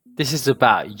This is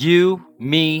about you,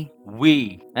 me,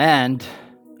 we, and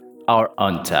our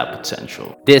untapped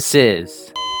potential. This is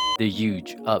the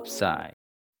huge upside.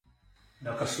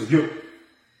 Nakasuyo.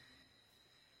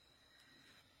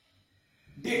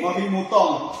 Di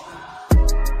mamimutong.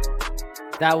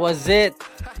 That was it.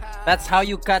 That's how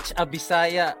you catch a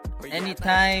Bisaya.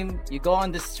 Anytime you go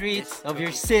on the streets of your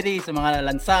city, sa mga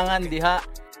lansangan diha,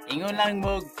 ingon lang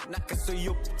mo,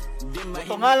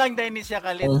 ito nga lang dahil ni siya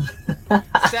kalit.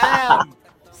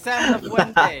 Sam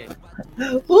Lafuente.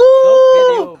 Dope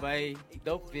video, bay.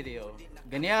 Dope video.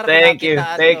 Ganyan ako Thank you.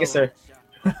 nakita Thank ato. you, sir.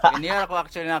 Ganyan ako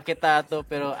actually nakita to,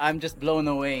 pero I'm just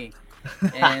blown away.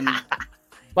 And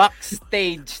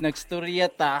backstage,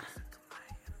 nagstorya ta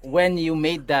when you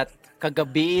made that,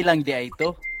 kagabi lang di ay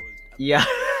ito. Yeah.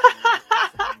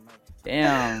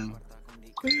 Damn.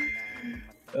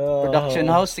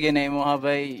 Production house, sige na mo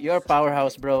habay. You're a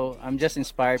powerhouse, bro. I'm just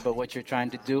inspired by what you're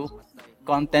trying to do.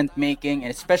 Content making,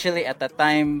 and especially at the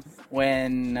time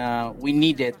when we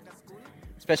need it.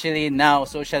 Especially now,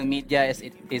 social media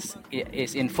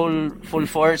is in full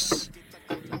force.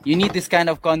 You need this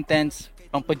kind of contents,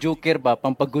 pampajukir ba,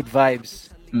 pampagood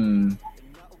vibes.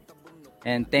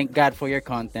 And thank God for your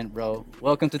content, bro.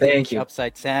 Welcome to the Thank you.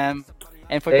 Upside, Sam.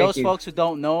 And for Thank those you. folks who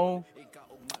don't know,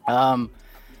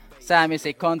 Sam is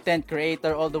a content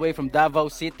creator all the way from Davao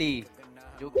City.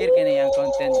 Jukir ka na yung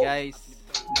content, guys.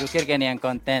 Jukir ka na yung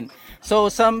content. So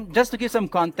just to give some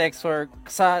context for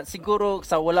siguro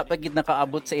sa wala pa gid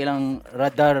nakaabot sa ilang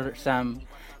radar, Sam.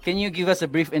 Can you give us a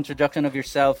brief introduction of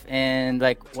yourself and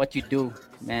like what you do,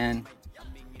 man?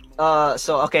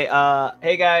 Okay.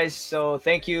 Hey guys. So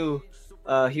thank you,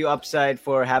 Hugh Upside,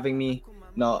 for having me.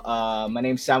 No. My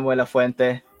name's Samuel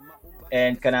Lafuente,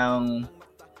 and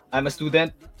I'm a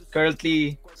student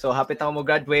currently. So happy ako mo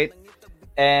graduate,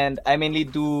 and I mainly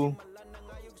do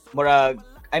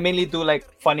like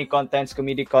funny contents,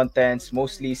 comedy contents,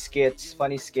 mostly skits,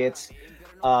 funny skits.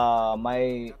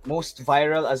 My most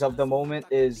viral as of the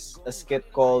moment is a skit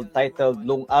titled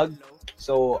Lungag.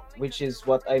 So which is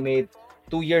what I made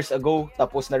 2 years ago,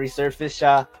 tapos na resurface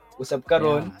siya usab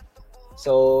karon.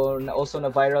 So also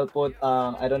na viral po.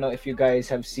 I don't know if you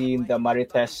guys have seen the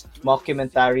Marites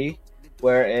mockumentary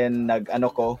wherein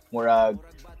nag-reference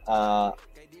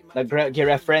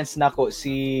nako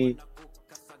si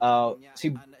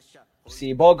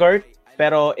Bogart,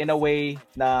 pero in a way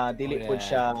na dili po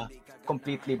siya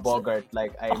completely Bogart.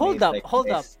 Like I Hold made,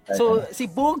 up. So si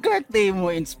Bogart day mo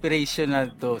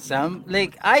inspirational to, Sam.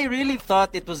 Like I really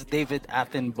thought it was David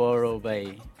Attenborough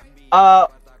by.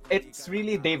 It's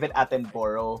really David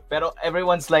Attenborough, pero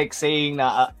everyone's like saying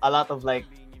na a lot of like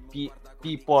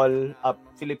people,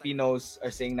 Filipinos are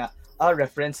saying na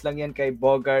reference lang yan kay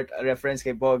Bogart, reference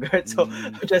kay Bogart. So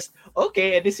just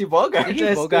okay, edi si Bogart.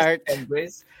 Sige, Bogart.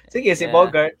 Embrace. Sige, si Yeah,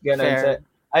 Bogart. Ganun. fair. So,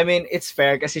 I mean, it's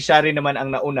fair kasi siya rin naman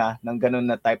ang nauna ng ganun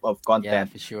na type of Yeah,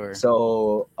 content. for sure.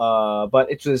 So, but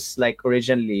it was like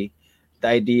originally the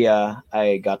idea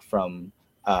I got from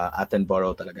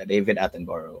Attenborough talaga, David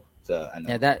Attenborough. So,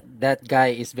 Yeah, that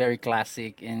guy is very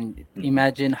classic, and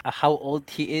imagine how old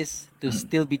he is to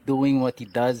still be doing what he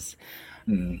does.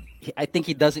 I think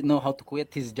he doesn't know how to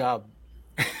quit his job.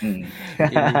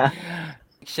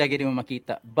 Siya gid mo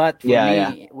makita. But for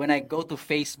me, when I go to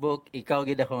Facebook, ikaw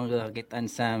gid ako nakakitaan,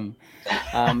 Sam.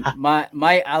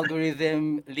 My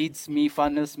algorithm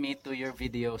funnels me to your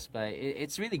videos.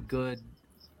 It's really good.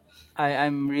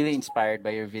 I'm really inspired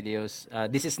by your videos.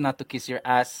 This is not to kiss your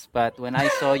ass, but when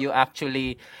I saw you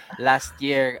actually last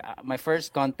year, my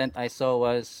first content I saw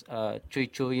was Chuy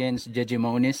Chuyin's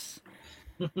Jejimonis.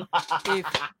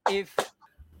 If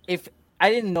if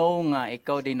I didn't know nga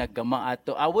ikaw din naggama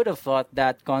ato, I would have thought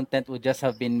that content would just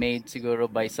have been made siguro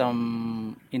by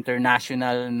some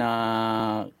international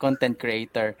na content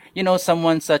creator. You know,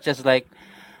 someone such as like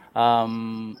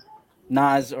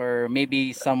Nas, or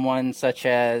maybe someone such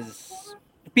as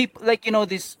people like, you know,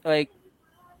 this like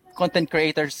content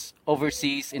creators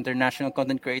overseas, international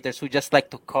content creators who just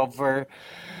like to cover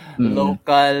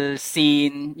local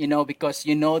scene, you know, because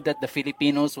you know that the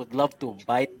Filipinos would love to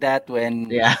bite that when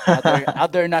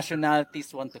other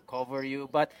nationalities want to cover you.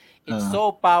 But it's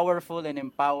so powerful and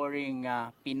empowering.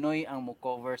 Pinoy ang mo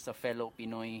cover sa fellow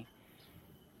Pinoy.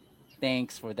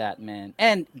 Thanks for that, man.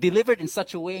 And delivered in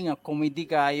such a way nga comedy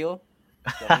kayo.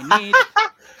 What we need.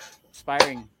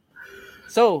 Inspiring.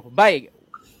 So, right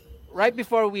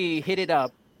before we hit it up,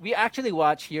 we actually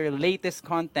watched your latest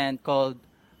content called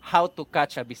How to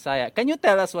Catch a Bisaya. Can you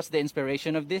tell us what's the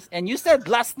inspiration of this? And you said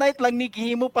last night lang ni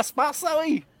gihimo paspasa,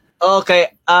 oy.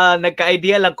 Okay,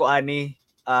 nagka-idea lang ko ani.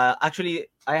 Actually,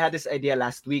 I had this idea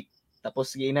last week.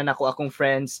 Tapos giinan ako akong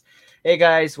friends, hey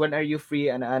guys, when are you free?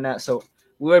 Ana. So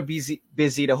we were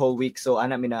busy the whole week. So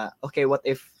ana mina, okay, what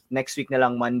if next week na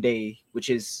lang Monday, which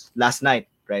is last night,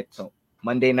 right? So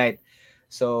Monday night.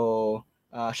 So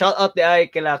shout out the ay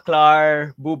kila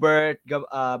Clar, Boobert,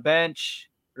 Bench,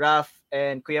 Raf,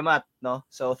 and Kuya Matt, no?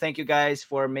 So thank you guys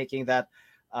for making that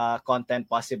content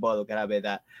possible. Grabe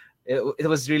that. It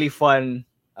was really fun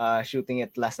shooting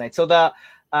it last night. So the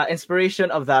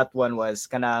inspiration of that one was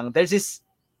kanang there's this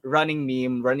running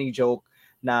joke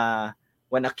na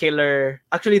when a killer,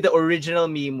 actually the original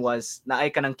meme was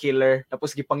naay kanang killer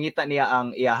tapos gipangita niya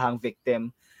ang iyahang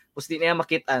victim. Tapos di niya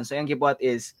makitaan. So yung gibuhat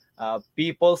is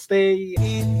people stay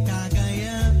in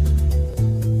Cagayan,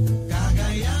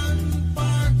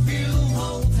 Parkview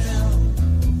Hotel.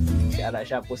 Siya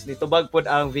siya. Tapos nitubag po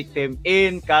ang victim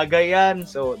in Cagayan.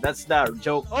 So that's the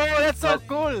joke. Oh, that's so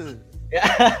cool.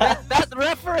 Yeah. that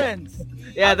reference.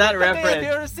 Yeah, that reference.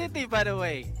 Your city, by the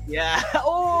way. Yeah.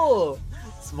 Oh,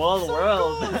 small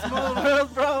world. Cool. Small world,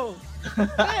 bro.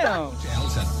 Damn.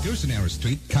 Hotels at Tucson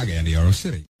Street, Cagayan de Oro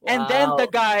City. And then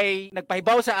the guy,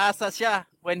 nagpahibaw sa asa siya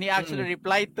when he actually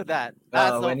replied to that.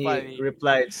 That's so when funny. he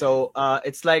replied. So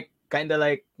it's like kind of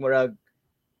like murag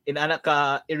inana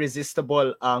ka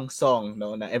irresistible ang song,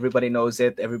 no? Na everybody knows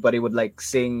it. Everybody would like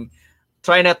sing.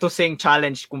 Try not to sing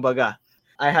challenge, kumbaga.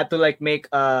 I had to like make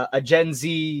a Gen Z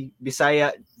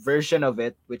Bisaya version of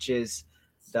it, which is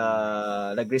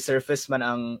the nag-resurface man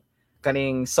ang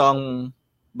kaning song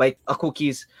by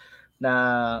Cookies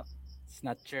na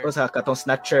Snatcher. o sa katong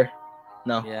Snatcher,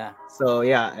 no? Yeah. So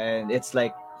yeah, and it's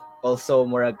like also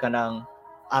murag kanang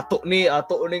ato ni nga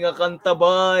kanta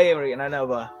bay, murag ana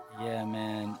ba? Yeah,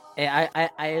 man.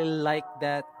 I like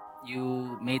that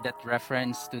you made that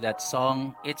reference to that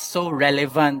song. It's so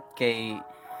relevant kay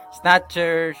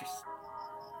Snatchers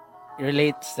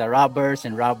relates to robbers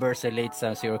and robbers relates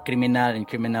to criminal and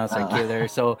criminals are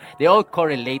killers. So they all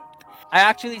correlate. I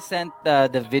actually sent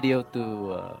the video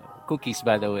to Cookies,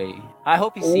 by the way. I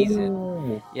hope he sees it.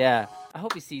 Yeah, I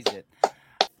hope he sees it.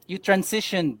 You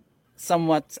transitioned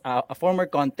somewhat a former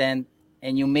content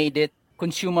and you made it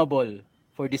consumable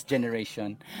for this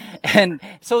generation. And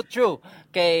so true.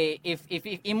 Kay if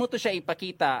imo to siya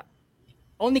ipakita,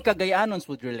 only Cagayanons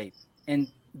would relate.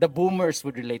 And the boomers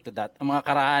would relate to that. Ang mga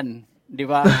karaan, di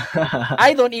ba?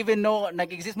 I don't even know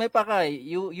nag-exist may pa kay.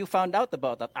 You found out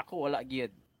about that. Ako wala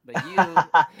gyud. But you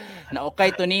na okay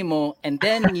to nimo and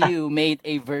then you made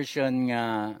a version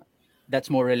that's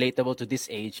more relatable to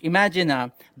this age. Imagine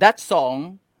that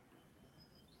song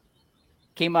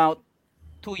came out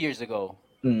 2 years ago.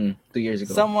 2 years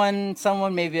ago.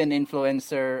 Someone maybe an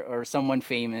influencer or someone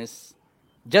famous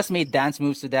just made dance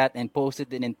moves to that and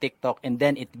posted it in TikTok, and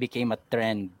then it became a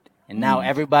trend. And now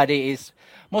everybody is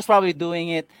most probably doing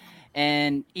it.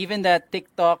 And even that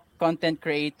TikTok content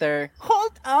creator,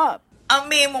 hold up! Ang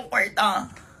may mong kwarta,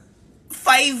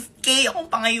 5K akong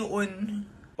pangayoon.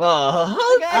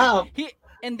 Hold up!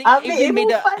 And they even made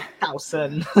a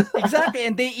 5,000. exactly,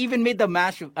 and they even made the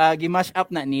mash up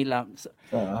na nila. So,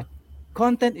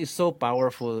 content is so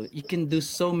powerful. You can do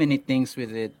so many things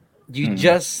with it. You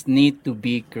just need to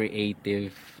be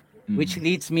creative, which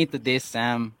leads me to this,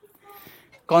 Sam.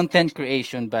 Content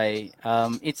creation by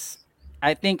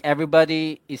I think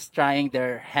everybody is trying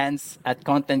their hands at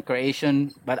content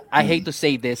creation, but I hate to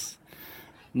say this,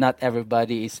 not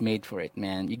everybody is made for it,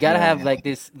 man. You gotta have like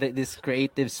this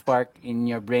creative spark in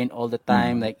your brain all the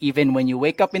time. Like even when you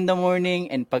wake up in the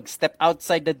morning and pag step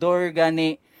outside the door,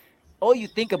 gani, all you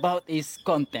think about is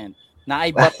content. Na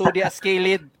ay bato di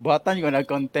askalid, buhatan yung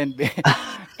nag-content.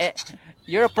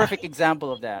 You're a perfect example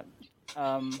of that.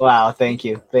 Wow, thank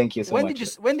you so much.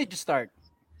 When did you start?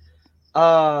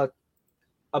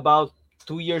 About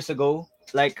 2 years ago,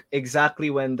 like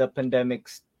exactly when the pandemic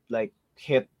like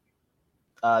hit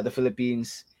the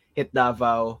Philippines, hit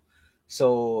Davao.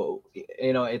 So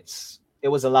you know it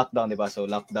was a lockdown, diba? So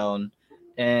lockdown,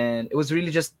 and it was really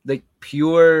just like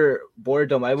pure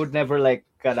boredom. I would never like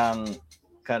kanang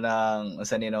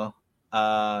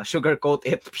sugarcoat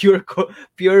it.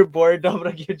 Pure boredom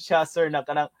ra gyud siya, sir, na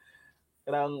kanang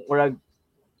murag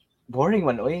boring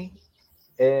man oy.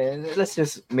 And let's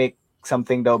just make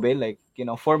something daw be like, you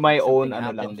know, for my own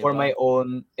for my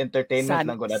own entertainment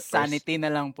lang gud at first. Sanity na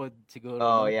lang po siguro.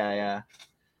 Oh, yeah.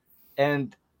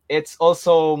 And it's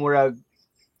also murag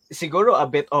siguro a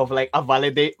bit of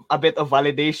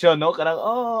validation, no? Kanang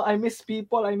I miss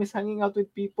people, I miss hanging out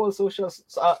with people, social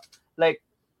like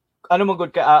ano mo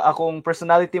good ka akong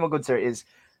personality mo good, sir, is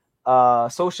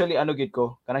socially ano gid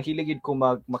ko kanang hilig gid ko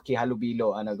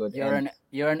makihalubilo ano good.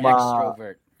 You're an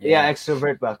extrovert. Yeah,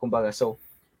 extrovert ba kumbaga. So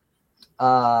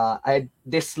I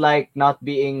dislike not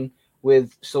being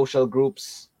with social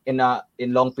groups in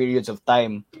long periods of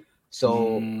time.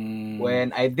 So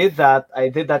when I did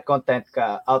that content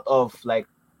out of like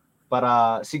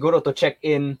para siguro to check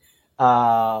in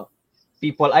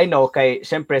people I know kay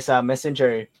syempre sa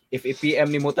Messenger if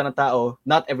i-PM ni mo ng tao,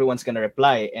 not everyone's gonna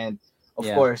reply, and of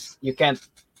course you can't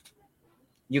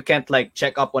like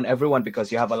check up on everyone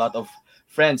because you have a lot of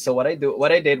friends. So what I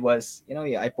did was,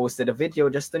 I posted a video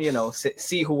just to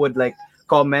see who would like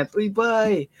comment. Uy,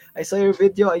 bye, I saw your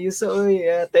video. Ayusa,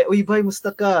 uy, bye,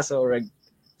 musta ka? So like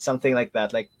something like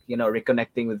that, like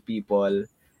reconnecting with people.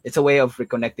 It's a way of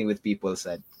reconnecting with people,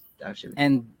 said actually.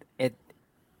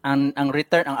 And ang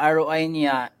return, ang ROI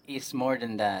niya is more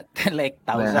than that. Like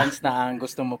thousands na ang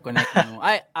gusto mo connect mo.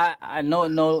 I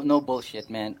no bullshit,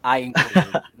 man. I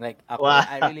include. Like ako, Wow.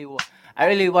 I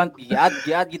really want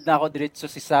giad gid na ako diretso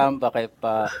si Sam kay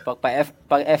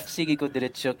pag FC ko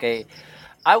diretso kay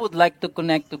I would like to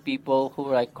connect to people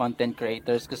who are like content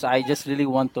creators because I just really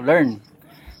want to learn.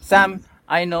 Sam,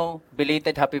 I know,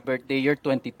 belated happy birthday. You're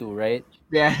 22, right?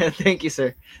 Yeah, thank you,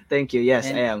 sir. Thank you. Yes,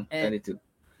 And- I am and- 22.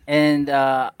 And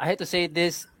I had to say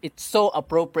this, it's so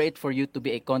appropriate for you to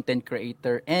be a content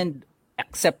creator and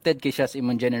accepted kay siya sa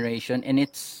imong generation, and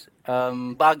it's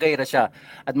bagay ra siya.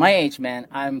 At my age, man,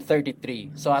 I'm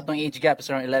 33. So atong age gap is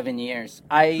around 11 years.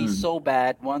 I so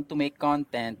bad want to make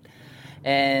content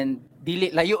and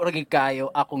dili layo ra gid kayo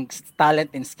akong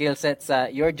talent and skill set sa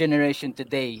your generation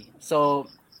today. So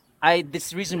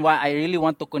this reason why I really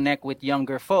want to connect with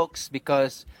younger folks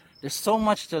because there's so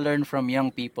much to learn from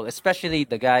young people, especially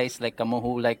the guys like Kamo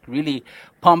who like really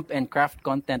pump and craft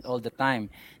content all the time.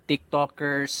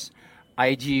 TikTokers,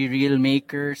 IG reel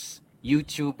makers,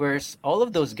 YouTubers, all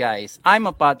of those guys. I'm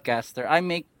a podcaster. I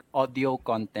make audio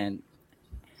content.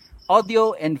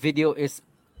 Audio and video is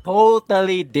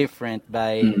totally different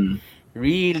by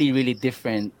really, really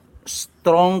different.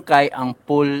 Strong kay ang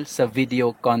pull sa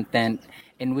video content,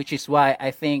 and which is why I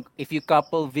think if you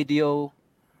couple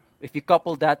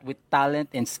that with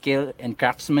talent and skill and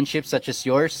craftsmanship such as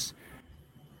yours,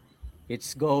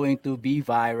 it's going to be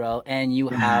viral and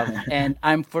you have and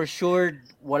I'm for sure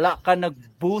wala ka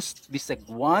nag-boost bisag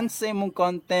once sa imong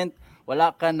content,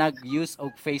 wala ka nag-use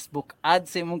og Facebook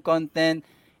ads sa imong content,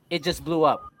 it just blew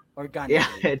up organically. Yeah,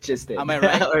 it just did. Am I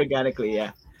right? Organically,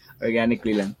 yeah.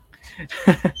 Organically lang.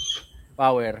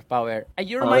 Power.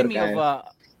 You remind me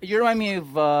of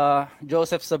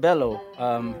Joseph Sabello,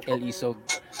 El Isog.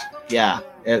 Yeah,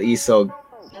 El Isog.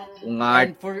 Ungart.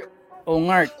 And for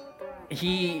Ongart,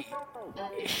 he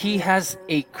has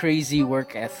a crazy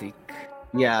work ethic.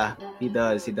 Yeah, he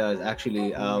does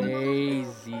actually.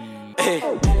 Crazy.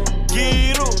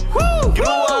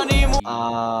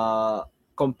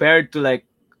 Compared to like,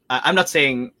 I'm not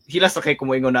saying hila sa kay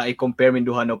kumuingon na i-compare min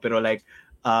duha no, pero like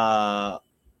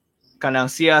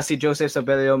kanang siya si Joseph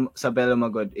Sabello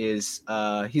Magod is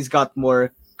he's got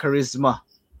more charisma.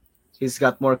 He's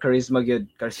got more charisma good.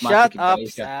 Charismatic Shut up, guy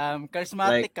siya. Sam.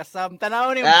 Charismatic Like- ka, Sam.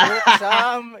 Tanaw ni yung buhok,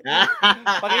 Sam.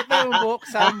 Pakita yung buhok,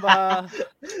 Sam ba?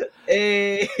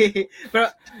 Eh,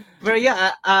 pero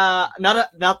yeah,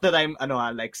 not that I'm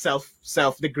like self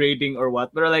degrading or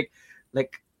what, but like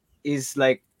is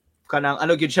like kanang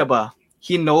ano gyud siya ba?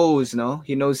 He knows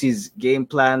his game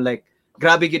plan, like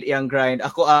grabe gyud iyang grind.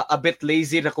 Ako a bit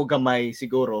lazy ra ko gamay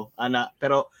siguro ana,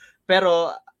 pero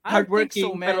I don't think hardworking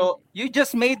so, man. pero You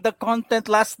just made the content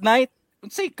last night.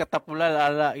 Unsay katapula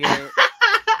lala.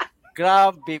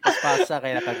 Grabe, paspasa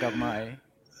kay nakagamay.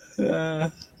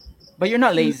 But you're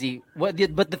not lazy. But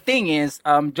the thing is,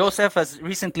 Joseph has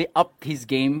recently upped his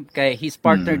game. Kay he's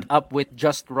partnered up with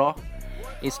Just Raw.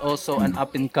 Is also an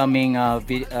up and coming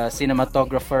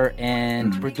cinematographer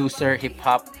and producer hip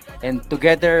hop. And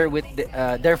together with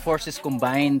their forces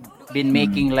combined, been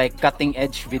making like cutting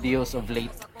edge videos of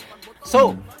late.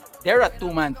 So they're a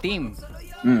two-man team.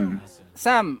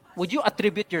 Sam, would you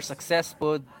attribute your success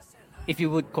pod, if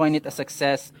you would coin it a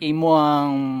success,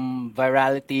 imuhang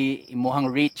virality,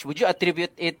 imuhang reach, would you attribute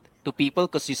it to people?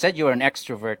 Because you said you were an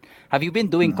extrovert. Have you been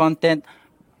doing content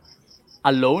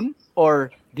alone, or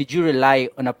did you rely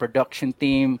on a production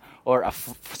team or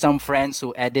some friends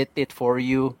who edit it for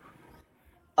you?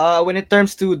 when it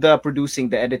comes to the producing,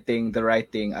 the editing, the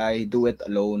writing, I do it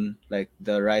alone. Like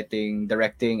the writing,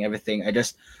 directing, everything. I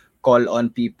just call on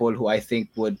people who I think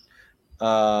would,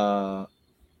 what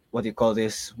do you call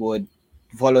this? Would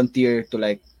volunteer to,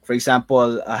 like, for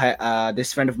example,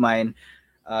 this friend of mine.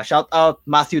 Shout out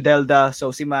Matthew Delda.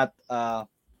 So si Matt,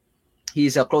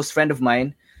 he's a close friend of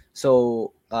mine.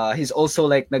 So he's also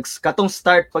like pag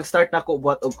start na ko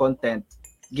buhat og content,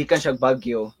 gikan siya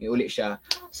Baguio, iuli siya.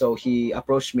 So he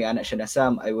approached me, ana siya na,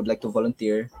 Sam, I would like to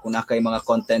volunteer kung nakay mga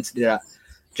contents dira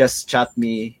just chat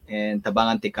me and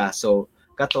tabangan tika. So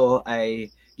kato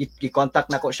ay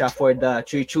i-contact na ko siya for the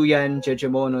Chuyan,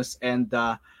 Jejemonos, and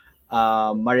the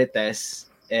Marites,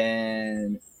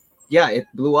 and yeah, it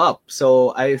blew up.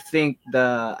 So I think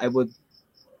I would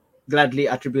gladly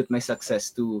attribute my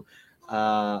success to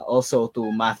also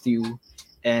to Matthew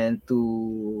and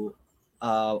to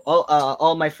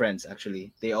all my friends.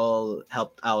 Actually, they all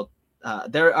helped out.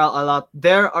 There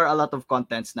are a lot of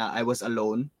contents na I was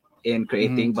alone in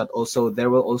creating, but also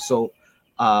there were also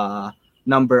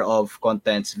number of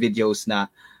contents videos na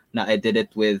I did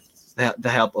it with the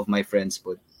help of my friends,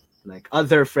 but like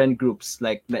other friend groups.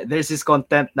 Like there's this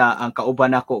content na ang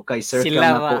kauban ako kay circle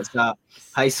Sila nako ba? sa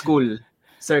high school.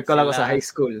 Circle ako sa Sila. high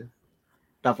school.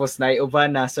 Tapos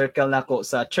naiuban na circle nako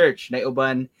sa church,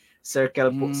 naiuban circle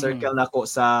nako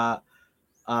sa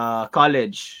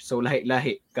college. So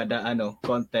lahi-lahi kada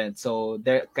content. So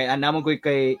there kay anamo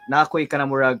kay nakoy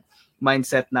kanamurag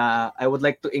mindset na I would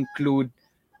like to include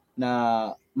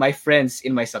na my friends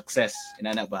in my success.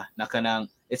 Inana ba? Na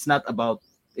kanang it's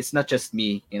not just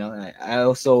me,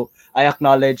 I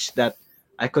acknowledge that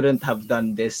I couldn't have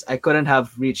done this. I couldn't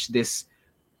have reached this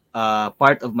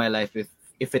part of my life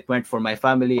if it weren't for my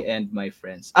family and my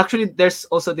friends. Actually, there's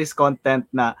also this content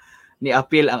na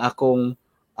ni-appeal ang akong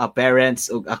parents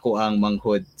ug ako ang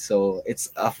manghod. So, it's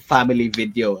a family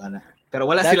video. Pero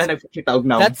wala sila nagpakita og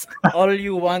now. That's all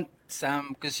you want,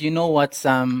 Sam, because you know what,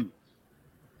 Sam?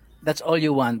 That's all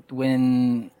you want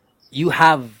when you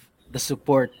have the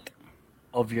support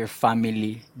of your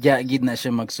family. Yeah, gid na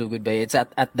siya magsugod ba. It's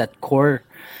at that core.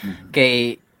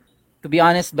 Kay, to be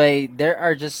honest, there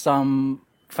are just some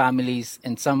families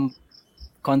and some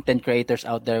content creators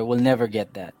out there will never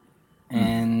get that.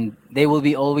 And they will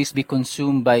always be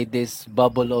consumed by this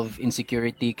bubble of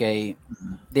insecurity kay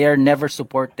they are never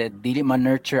supported. Dili man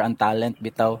nurture ang talent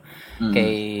bitaw.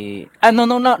 Kay no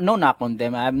knock on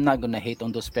them. I'm not gonna hate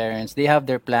on those parents. They have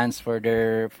their plans for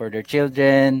their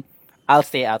children. I'll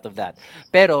stay out of that.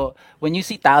 Pero when you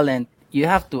see talent,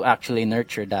 you have to actually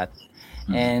nurture that.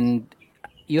 And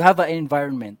you have an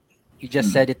environment. You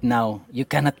just said it now.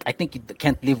 I think you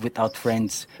can't live without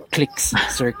friends, cliques,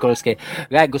 circles. Kay,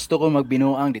 gusto ko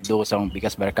magbinuang dito sa akong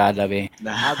bigas barkada be.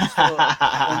 Gusto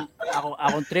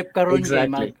akong trip karon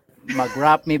Exactly. kay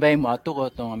mag-rap me ba mo ato ko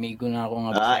tong amigo na ako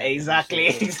nga.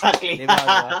 Exactly.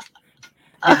 Diba?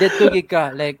 Dito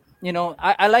ka like,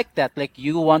 I like that. Like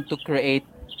you want to create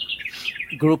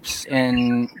groups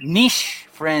and niche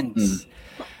friends.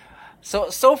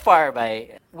 So far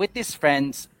with these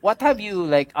friends, what have you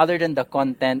like other than the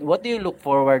content? What do you look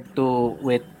forward to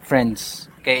with friends?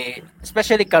 Okay,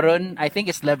 especially karon, I think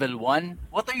it's level 1.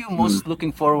 What are you most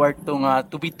looking forward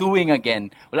to be doing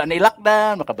again? Wala na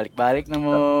lockdown, makabalik-balik na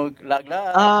mo,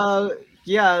 lag-lag.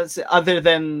 Yeah, other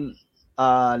than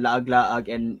laag-laag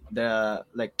and the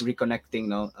like reconnecting,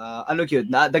 no. Ano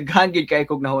gyud na daghan gyud kay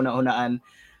kog nahuna-hunaan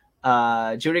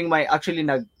during my actually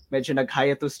medyo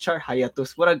nag-hiatus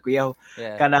murag kuyaw.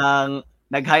 Yeah. Kanang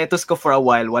nag-hiatus ko for a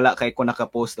while, wala kay ko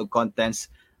naka-post og contents,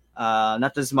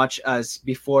 not as much as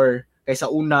before kay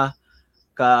sa una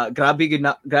grabe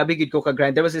gid ko ka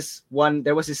grind. There was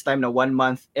this time na 1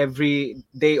 month every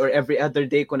day or every other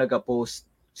day ko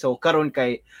naga-post. So karon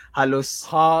kay halos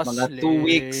mga 2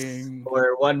 weeks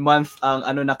or 1 month ang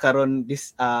na karon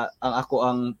ang ako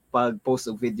ang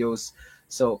pag-post og videos.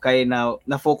 So kay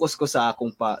na-focus ko sa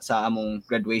among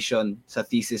graduation sa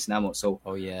thesis namo. So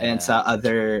and sa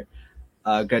other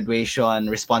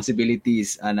graduation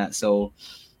responsibilities so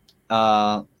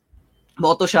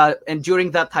moto siya, and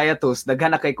during that hiatus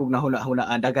daghan na kay kog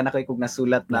nahuna-hunaan, daghan na kay kog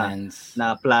nasulat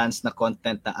na plans na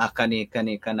content na kani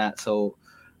kana. So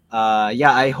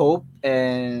I hope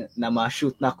na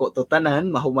ma-shoot na ko to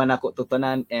tanan, mahuman na ko to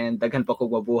tanan, and daghan pa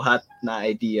kog mabuhat na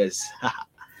ideas.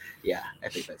 Yeah, I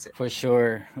think that's it. For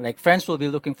sure. Like friends will be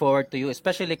looking forward to you,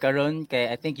 especially karon kay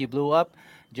I think you blew up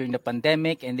during the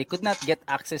pandemic and they could not get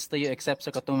access to you except sa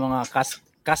katong mga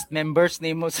cast members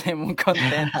nimo sa imong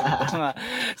content.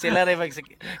 Sila rin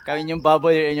kami yung bubble,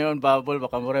 in your own bubble,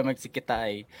 baka mo rin magsikita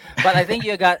ay. But I think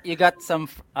you got some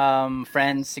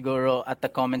friends siguro at the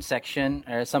comment section,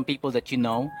 or some people that you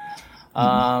know.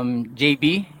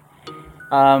 JB,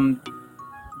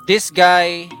 this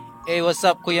guy, hey, what's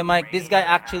up, Kuya Mike? This guy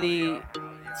actually,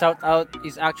 shout out,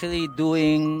 is actually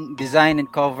doing design and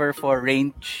cover for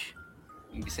Range.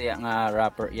 Yung Bisaya nga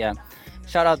rapper, yeah.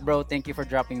 Shout out, bro. Thank you for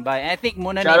dropping by. And I think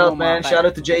muna Shout out, man. Shout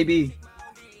out to JB.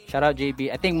 Shout out, JB.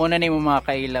 I think muna ni mo mga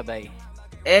kaila, bay.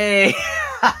 Hey!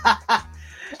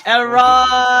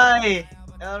 Elroy!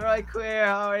 Elroy Queer,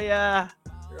 how are ya?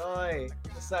 Roy,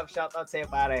 what's up? Shout out sa'yo,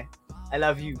 pare. I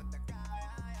love you.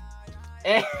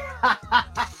 Eh!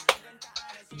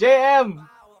 JM!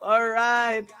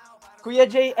 Alright! Kuya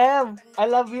JM! I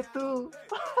love you too!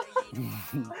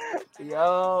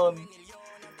 Yun!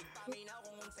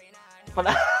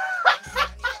 Pala-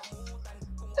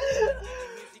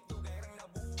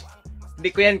 Hindi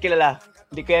ko yan kilala.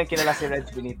 Hindi ko yan kilala si Reg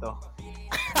Benito.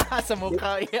 Sa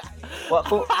mukha, yeah.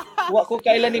 Wa ko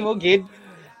kailan nimo gid.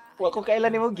 Wa ko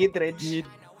kailan nimo gid, Reg.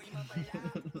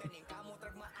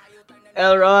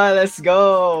 Elron, let's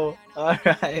go. All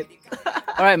right.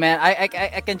 All right, man.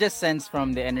 I can just sense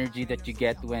from the energy that you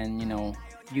get when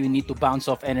you need to bounce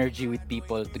off energy with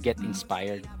people to get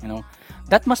inspired.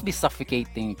 That must be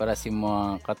suffocating para sa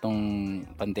mga katong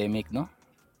pandemic, no?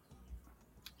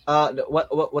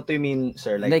 What do you mean,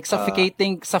 sir? Like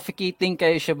suffocating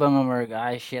kayo siya ba nga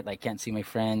marag, shit, I can't see my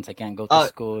friends, I can't go to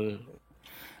school.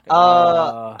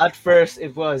 At first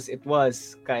it was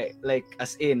like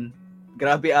as in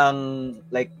grabe ang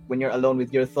like when you're alone with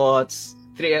your thoughts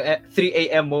 3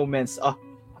 a.m. moments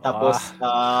tapos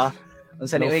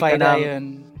unsa ni Lo-fi ka na nang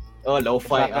yun.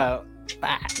 lo-fi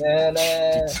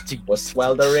was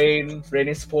while the rain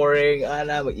is pouring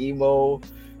mag-emo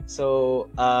so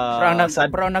Parang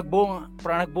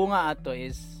nagbunga ato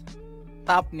is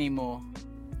top nimo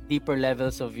deeper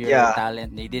levels of your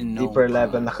talent they didn't know. Deeper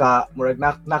level murag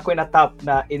nakoy na top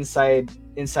na inside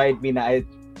me na I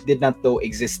did not know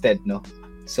existed, no.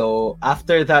 So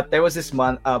after that there was this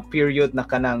period na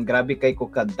kanang grabe kay ko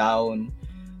ka down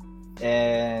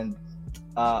and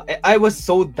I was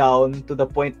so down to the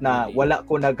point na wala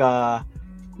ko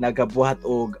nagabuhat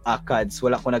og ACADS,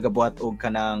 wala ko nagabuhat og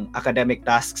kanang academic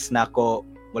tasks nako,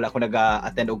 wala ko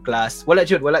naga-attend og class, wala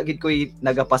gid ko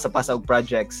nagapasa-pasa og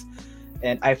projects.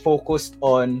 And I focused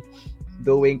on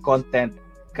doing content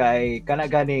kay kana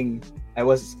ganing I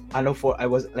was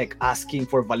like asking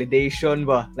for validation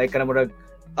ba, like kana murag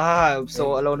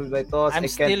so alone with my thoughts. I'm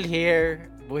still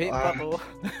here, buhi pa ko.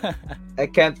 I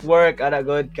can't work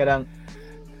good kanang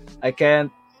I can't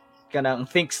kanang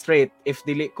think straight if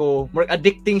dili ko murag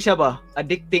addicting siya ba,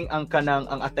 addicting ang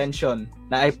attention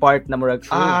na ay part na murag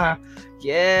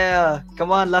yeah,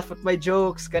 come on, laugh at my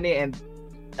jokes kani. And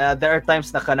there are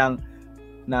times na kanang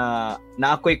na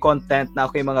ako'y content, na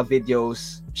ako'y mga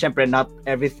videos, syempre not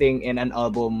everything in an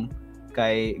album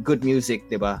kay good music,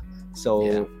 diba?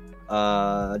 So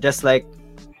just like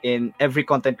in every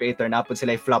content creator, naapod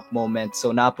sila flop moments,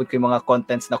 so naapod ko yung mga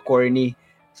contents na corny,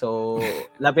 so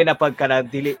labi na pagka na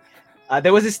dili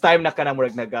there was this time na kanang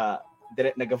murag naga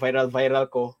viral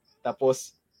ko,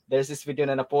 tapos there's this video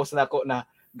na na-post na ako na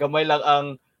gamay lang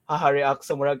ang react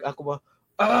sa murag ako ba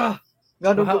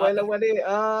no.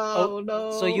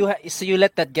 So you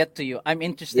let that get to you. I'm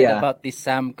interested about this,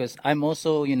 Sam, because I'm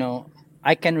also,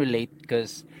 I can relate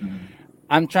because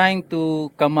I'm trying to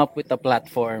come up with a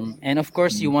platform, and of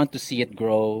course you want to see it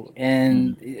grow.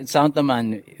 And sound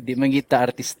naman di mangita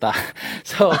artista.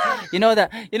 So you know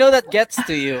that gets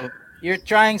to you. You're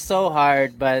trying so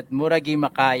hard, but muragi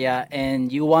makaya, and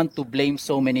you want to blame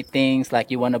so many things. Like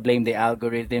you want to blame the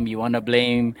algorithm, you want to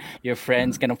blame your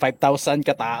friends. Kanang 5,000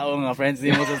 katao nga friends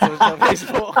din mo sa social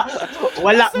Facebook.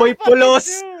 Wala mo'y pulos.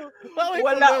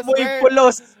 Wala mo'y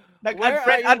pulos.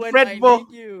 Nag-unfriend mo.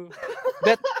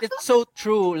 But it's so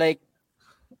true. Like,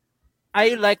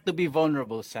 I like to be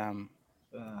vulnerable, Sam.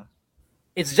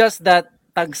 It's just that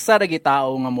tagsa ra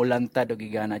gitao nga mulanta do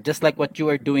gigana, just like what you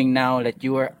are doing now, like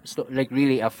you are like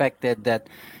really affected that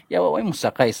way mo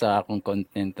sakay sa akong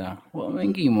content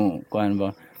hindi mo kuan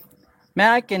ba,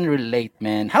 man. I can relate,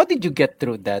 man. How did you get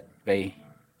through that, bay?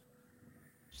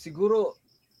 Siguro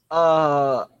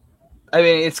I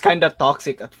mean it's kind of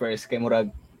toxic at first kay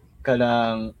murag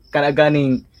kanang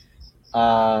ganing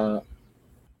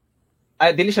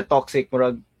dili siya toxic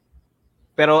murag,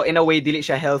 pero in a way dili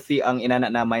siya healthy ang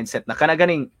inana na mindset na kana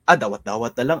ganing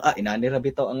dawat-dawat na lang inani ra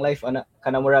bitaw ang life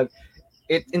kana murag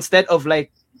it, instead of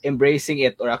like embracing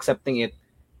it or accepting it,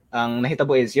 ang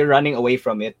nahitabo is you're running away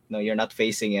from it, no, you're not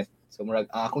facing it. So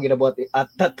murag akong ginabuhat at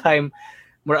that time,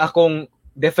 murag akong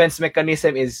defense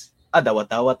mechanism is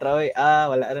dawat-dawat ra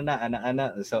wala na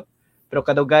ana. So pero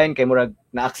kadugayan kay murag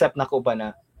na-accept nako ba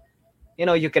na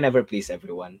you can never please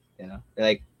everyone,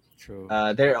 like true.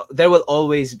 There will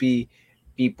always be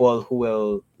people who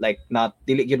will like not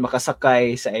dili gyud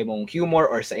makasakay sa imong humor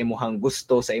or sa imong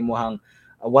gusto, sa imong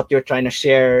what you're trying to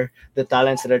share, the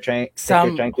talents that you're trying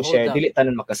to share, dili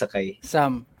tanan makasakay.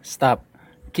 Sam, stop.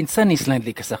 Kinsa ni slang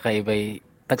di kasakay bay?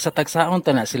 Tagsa-tagsaon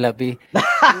ta na sila bi.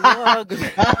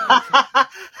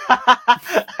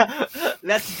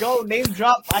 Let's go, name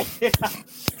drop.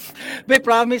 Bay,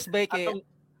 promise bay kay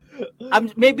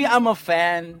maybe I'm a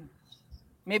fan.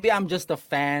 Maybe I'm just a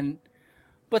fan.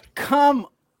 But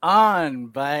come on,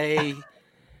 bay.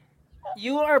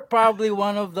 You are probably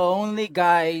one of the only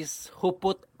guys who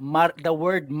put the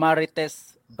word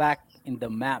Marites back in the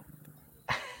map.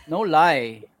 No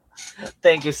lie.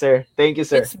 Thank you, sir. Thank you,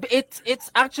 sir. It's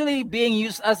actually being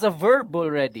used as a verb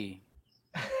already.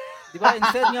 'Di ba?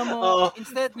 Oo.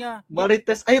 Instead nga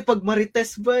Marites. Ay, pag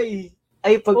Marites ba eh.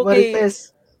 Ay, pag okay,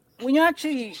 Marites. when you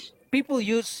actually people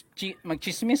use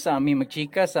magchismis sa amin,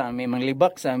 magchika sa amin,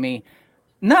 manglibak sa amin.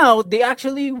 Now they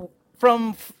actually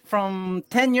from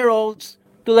 10-year-olds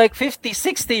to like 50,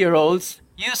 60-year-olds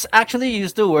use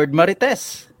the word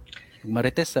marites.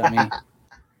 Marites sa amin.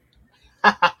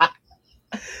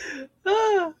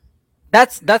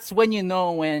 That's when you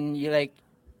know when you like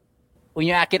when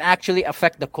you can actually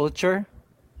affect the culture.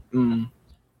 Mm.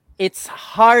 It's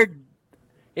hard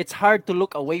to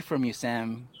look away from you,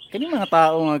 Sam. Kani mga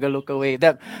tao nga look away.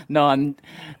 No,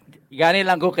 gani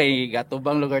lang ko kay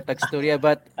gatubang lugar tag storya,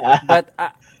 but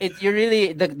it you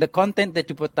really the content that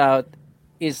you put out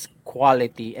is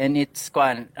quality, and it's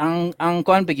ang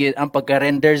kuan bigit ang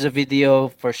pagka-render sa video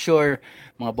for sure,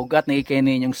 mga bugat na ikay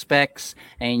ninyong specs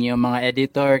and yung mga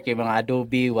editor kay mga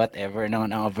Adobe whatever naman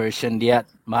ang version diya,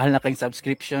 mahal na kang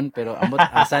subscription pero amot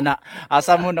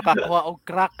asa mo nakakuha og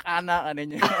crack ana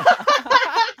niyo.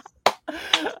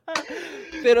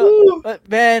 Pero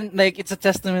man, like it's a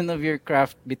testament of your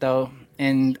craft bitaw,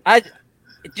 and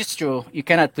it's just true, you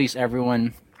cannot please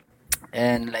everyone,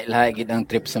 and lahi gid ang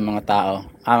trip sa mga tao.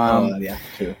 Yeah,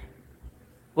 true.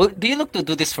 Well, do you look to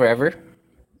do this forever?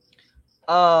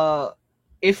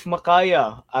 If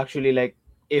makaya, actually, like,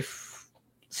 if,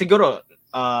 siguro,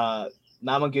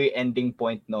 namag yung ending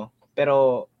point, no?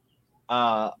 Pero,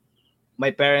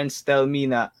 my parents tell me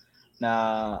na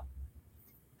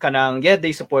kanang, yeah,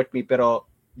 they support me, pero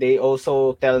they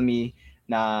also tell me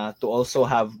na to also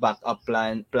have backup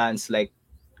plans, like,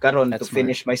 karon to That's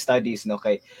finish my studies, no?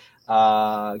 Kay,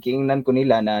 giingnan ko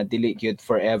nila na dili gyud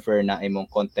forever na imong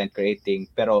content creating,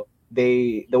 pero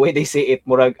the way they say it,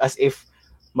 murag as if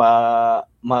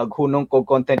maghunong ko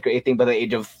content creating by the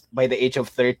age of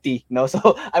 30, no?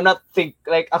 So I'm not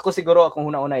like ako siguro akong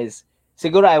una-una is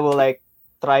siguro I will like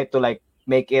try to like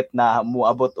make it na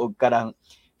muabot og karang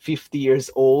 50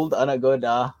 years old ana god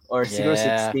or siguro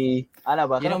Yeah. 60 ana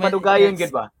ba You know, kanang madugayon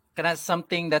gud ba. Kana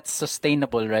something that's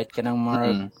sustainable, right? Kanang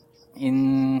more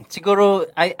in siguro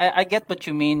I get what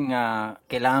you mean nga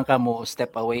kailangan ka mo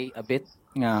step away a bit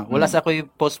nga wala sa ko yung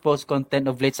post content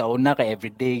of late sa una kay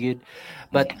everyday yun,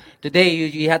 but today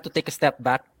you have to take a step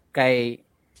back kay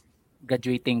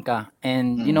graduating ka,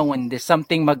 and you know when there's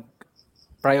something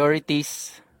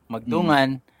priorities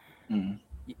magdungan,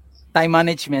 time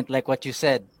management like what you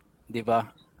said, di ba?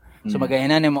 So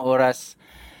magahinan mo oras,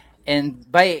 and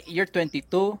by year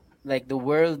 22 like the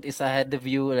world is ahead of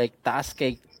you, like taas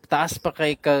pa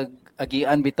kay kag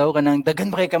agian bitaw kanang daghan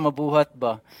pa kay ka mabuhat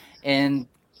ba, and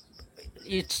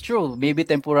it's true maybe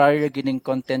temporary gining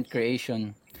content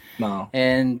creation, No.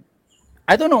 and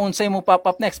I don't know unsay mo pop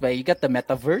up next, but you got the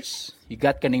metaverse, you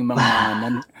got kaning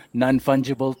mga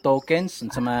non-fungible tokens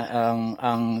unsa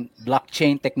ang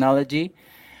blockchain technology,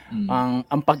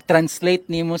 ang pag-translate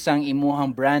nimo sang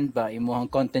imuhang brand ba, imuhang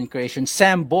content creation,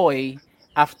 Sam Boy,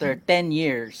 after 10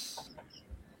 years,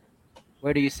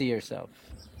 where do you see yourself?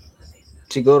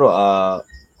 Siguro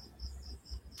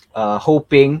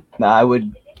hoping na I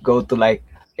would go to like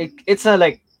it's a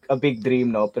like a big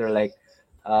dream, no, pero like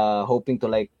hoping to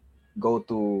like go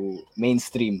to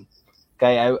mainstream.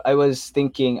 Kaya I was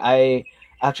thinking, I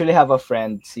actually have a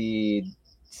friend, si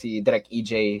Direk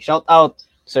EJ, shout out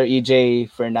Sir EJ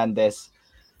Fernandez.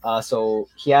 So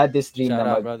he had this dream Shout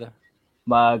na out, brother.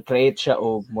 mag-create siya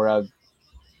og murag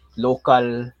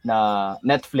local na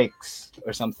Netflix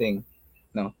or something,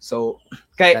 no? So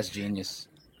kay That's genius.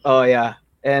 oh yeah,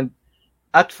 and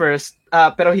at first,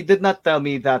 pero he did not tell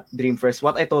me that dream first.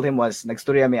 What I told him was,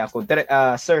 nagstorya mi ako,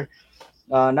 sir,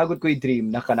 nagud ko'y dream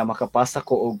na kana makapasa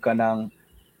ko og kanang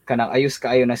ayos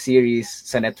kaayo na series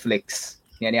sa Netflix.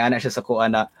 Yan ana siya sa kuha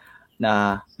na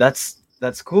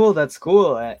that's cool.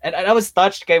 And I was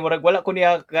touched kay murag wala ko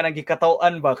niya kanang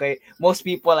gikataw-an ba, kay most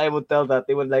people I would tell that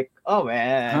they would like, oh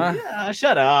man, Huh? yeah,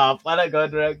 shut up. Para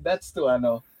god, that's too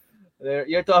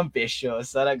you're too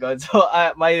ambitious. Para god. So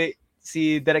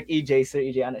si Direk EJ, Sir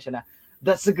EJ, ana siya na,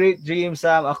 that's a great dream,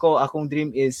 Sam. Akong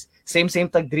dream is same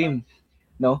tag dream,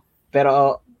 no?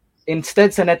 Pero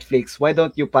instead sa Netflix, why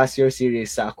don't you pass your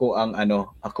series sa ako ang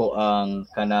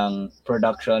kanang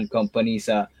production company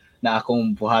sa na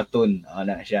akong buhaton.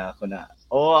 Ana siya ako na.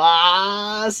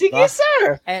 Sige Ba?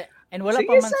 sir. And wala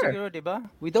Sige, pa man sir. siguro, di ba?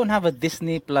 We don't have a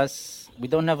Disney Plus, we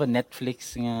don't have a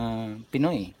Netflix nga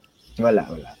Pinoy. Wala.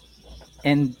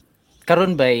 And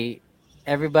karon ba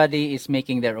everybody is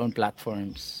making their own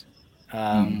platforms.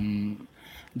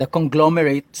 The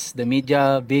conglomerates, the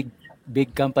media,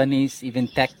 big companies, even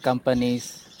tech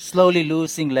companies, slowly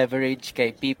losing leverage.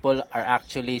 Kay people are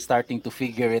actually starting to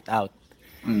figure it out.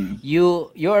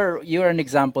 You're an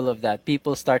example of that.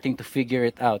 People starting to figure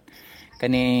it out.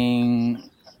 Kaning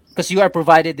because you are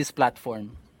provided this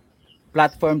platform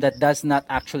that does not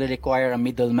actually require a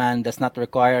middleman, does not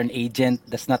require an agent,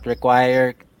 does not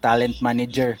require talent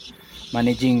manager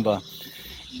managing ba.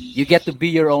 You get to be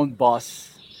your own boss.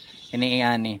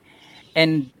 Iniani.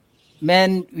 And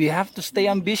man, we have to stay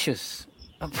ambitious.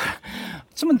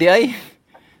 Sumundi ay,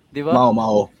 di ba?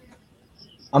 Mao.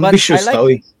 But Ambitious ka,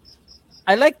 oy.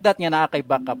 I like that nga na kay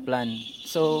backup plan.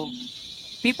 So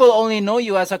people only know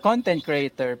you as a content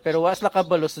creator, pero was la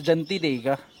kabalo estudyante day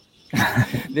ka.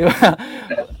 Di ba?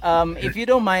 If you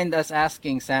don't mind us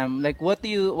asking, Sam, like what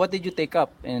did you take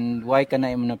up and why ka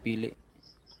na mo napili?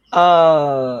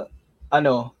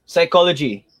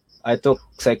 Psychology. I took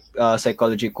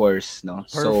psychology course, no.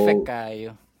 Perfect So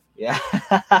kayo. yeah.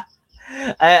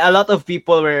 A lot of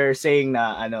people were saying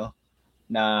na ngano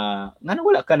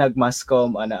wala ka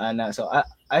nagmascom ana. So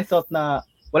I thought na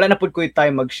wala na pud ko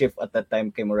time mag-shift at that time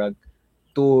kay murag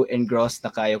too engrossed na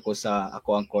kayo ko sa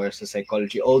ako ang course sa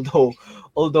psychology. Although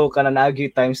kana naagi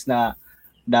times na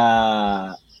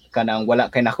kanang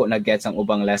wala kay nako na-gets ang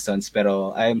ubang lessons,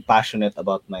 pero I'm passionate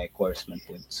about my course man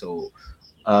po. So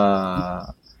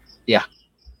yeah.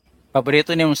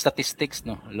 Paborito niyo yung statistics,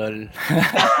 no? Lol.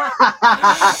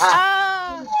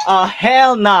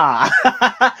 Hell nah.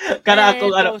 Kana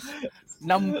ako Those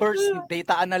numbers,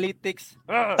 data analytics.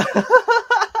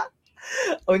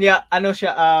 Unya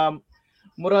siya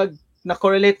murag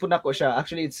na-correlate po nako siya.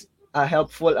 Actually it's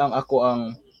helpful ang ako ang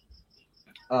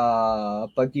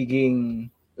pagiging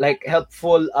like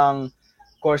helpful ang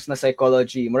course na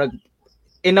psychology. Murag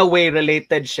in a way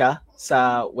related siya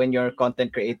sa when you're content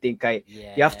creating kay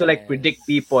you have to like predict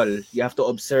people. You have to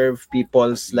observe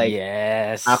people's like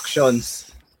actions.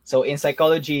 So in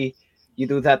psychology, you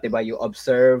do that, diba? You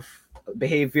observe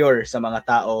behavior sa mga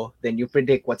tao, then you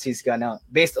predict what he's gonna,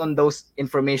 based on those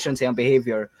information sa yung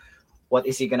behavior, what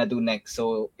is he gonna do next.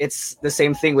 So it's the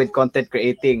same thing with content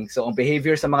creating. So ang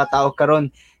behavior sa mga tao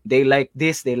karon, they like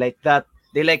this, they like that,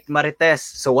 they like Marites.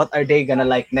 So what are they gonna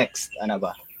like next? Ano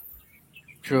ba?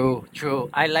 True.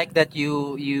 I like that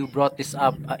you brought this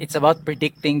up. It's about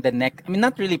predicting the next. I mean,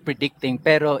 not really predicting,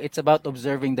 pero it's about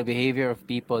observing the behavior of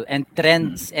people and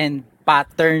trends and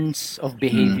patterns of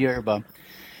behavior, ba?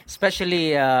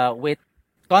 Especially with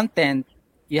content,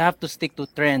 you have to stick to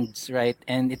trends, right?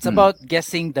 And it's about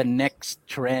guessing the next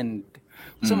trend.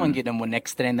 So man gyud mo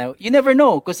next trend now. You never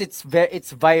know because it's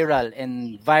viral,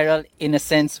 and viral in a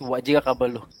sense wa di ka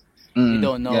kabalo. You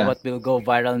don't know what will go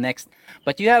viral next.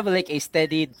 But you have like a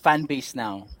steady fan base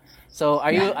now. So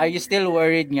are you still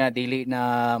worried nga dili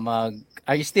na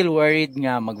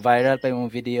mag-viral pa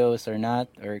yung videos or not,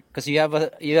 or because you have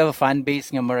a fan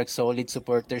base nga more solid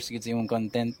supporters gid sa imong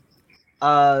content?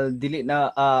 Dili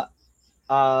na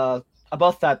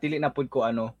about that, dili na pud ko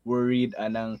worried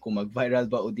anang kung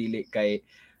mag-viral ba o dili kay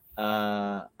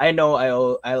I know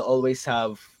I'll always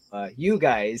have you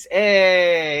guys.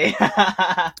 Hey.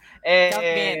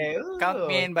 Hey. Count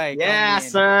me in, bye. Yeah,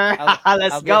 sir.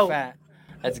 Let's go.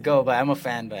 Let's go, but I'm a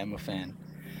fan.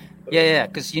 Yeah,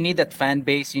 because you need that fan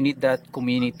base, you need that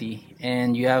community,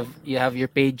 and you have your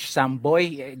page,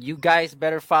 Samboy. You guys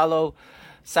better follow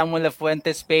Samuel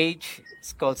Lafuente's page.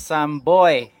 It's called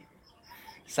Samboy.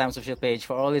 Sam's official page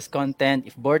for all his content.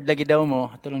 If bored lagi daw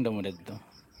mo, tulong daw mo dito.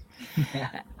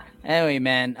 Anyway,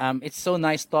 man, it's so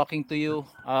nice talking to you.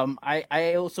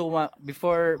 I also want,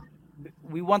 before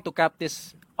we want to cap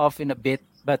this off in a bit,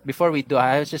 but before we do,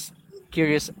 I was just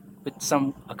curious with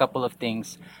a couple of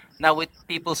things. Now, with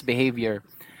people's behavior,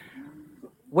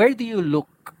 where do you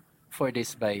look for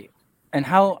this by, and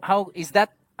how is that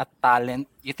a talent?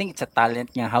 You think it's a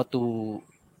talent niya how to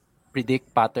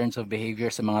predict patterns of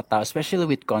behavior sa mga tao, especially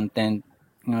with content?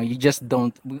 You know, you just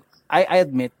don't. I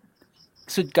admit,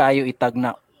 sud kayo itag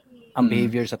na ang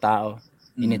behavior sa tao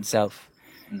in itself.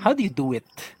 How do you do it?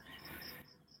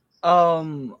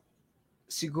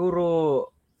 Siguro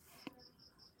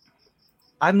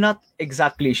I'm not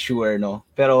exactly sure, no.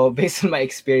 Pero based on my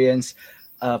experience,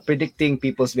 predicting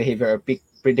people's behavior, or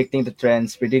predicting the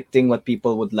trends, predicting what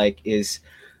people would like is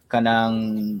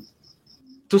kanang,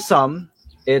 to some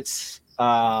it's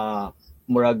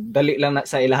murag dali lang na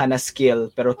sa ilahan na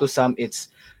skill, pero to some it's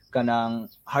kanang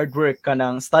hard work,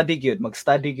 kanang study gyud,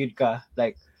 mag-study gyud ka,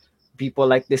 like people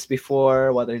like this before,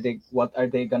 what are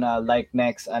they gonna like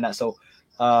next, ana. So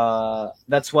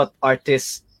that's what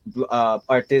artists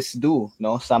do,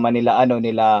 no. Sama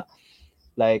nila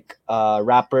like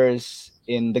rappers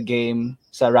in the game,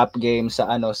 sa rap game, sa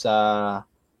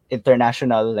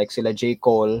international, like sila J.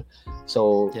 Cole.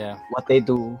 So Yeah. what they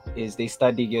do is they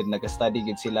study yun, nag-study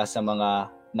yun sila sa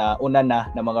mga una na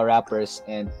mga rappers,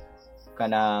 and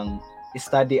kanang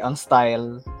study ang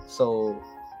style, so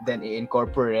then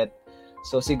i-incorporate.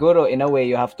 So siguro in a way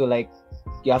you have to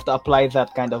apply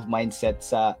that kind of mindset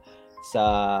sa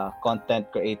content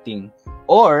creating,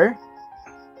 or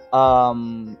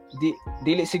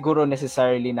dili siguro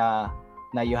necessarily na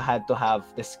you had to have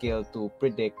the skill to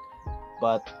predict,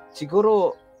 but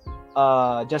siguro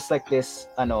just like this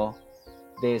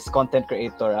content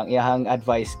creator, ang iyang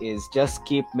advice is just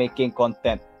keep making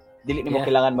content. Dili nimo Yeah.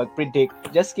 kailangan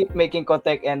mag-predict, just keep making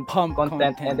content, and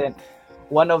then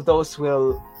one of those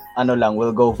will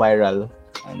go viral.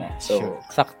 So Sure.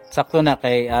 Sakto na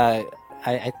kay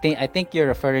I think you're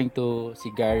referring to si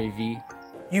Gary V.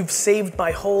 You've saved my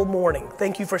whole morning.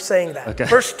 Thank you for saying that. Okay.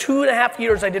 First 2.5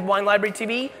 years I did Wine Library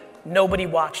TV, nobody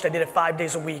watched. I did it 5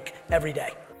 days a week, every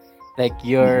day. Like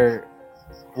you're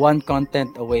one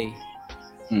content away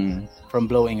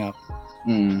from blowing up.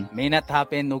 May not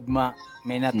happen ugma,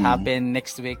 may not happen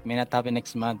next week, may not happen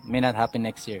next month, may not happen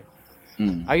next year.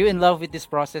 Are you in love with this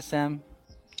process, Sam?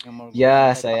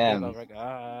 Yes, I am.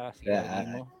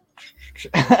 Yeah.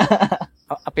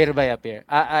 Appear by appear.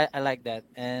 I like that,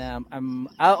 and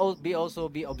I'll also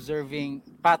be observing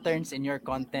patterns in your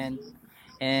content,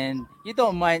 and you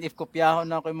don't mind if kopyahon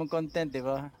na ako yung content, di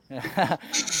ba?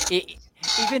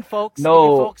 Even folks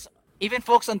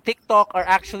on TikTok are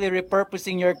actually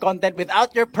repurposing your content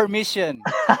without your permission.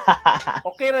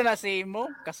 Okay ra na sa imo?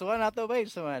 Kasuhan na to ba yun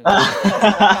suman?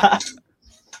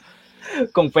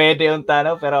 Kung pwede yung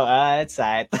tanong, pero it's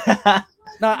sad.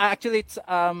 No, actually, it's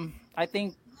I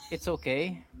think it's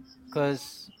okay,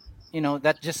 because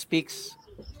that just speaks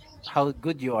how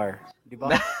good you are, di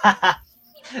ba?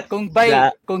 Kung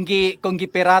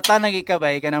gipirata na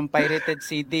gikabay ka ng pirated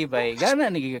CD bay,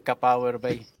 gana nagika-power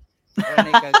bay.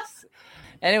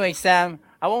 Anyway, Sam,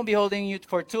 I won't be holding you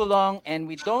for too long,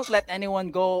 and we don't let anyone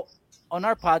go on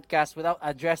our podcast without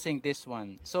addressing this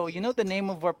one. So, the name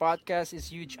of our podcast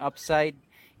is Huge Upside.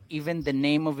 Even the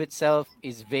name of itself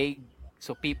is vague,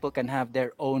 so people can have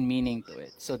their own meaning to it.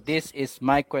 So this is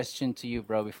my question to you,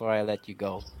 bro, before I let you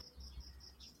go.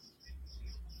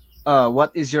 What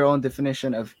is your own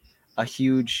definition of a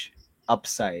huge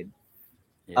upside?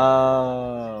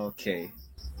 Okay.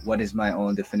 What is my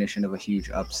own definition of a huge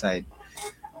upside?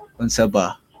 Unsa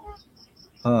ba?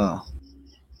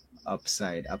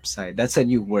 Upside. That's a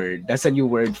new word. That's a new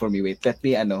word for me. Wait, let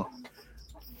me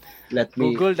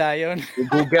Google dayon.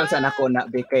 Google sa nako na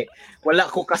kay wala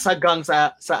ko kasagang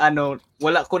sa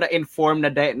wala ko na inform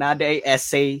na day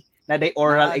essay, na day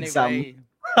oral exam.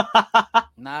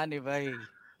 Nani bay.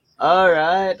 All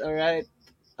right.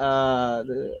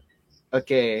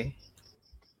 Okay.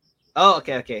 Oh,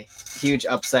 okay. Huge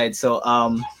upside. So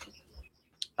tama.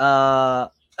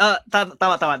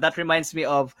 That reminds me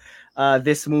of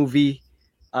this movie.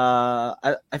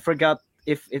 I forgot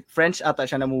if French ata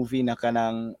siya na movie na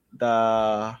kanang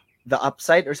the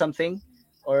Upside or something,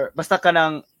 or basta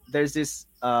kanang there's this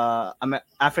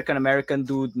African American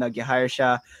dude na gi-hire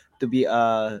siya to be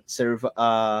a servant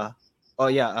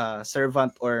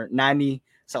or nanny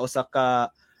sa usa ka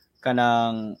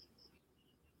kanang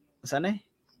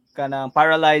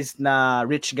paralyzed na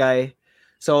rich guy.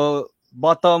 So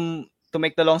to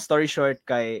make the long story short,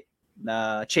 kay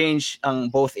na change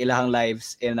ang both ilahang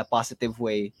lives in a positive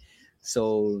way.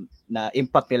 So na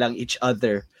impact nilang each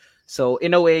other. So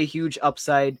in a way, huge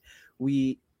upside,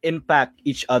 we impact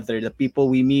each other. The people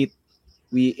we meet,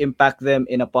 we impact them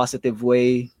in a positive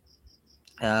way.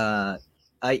 I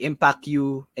impact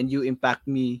you and you impact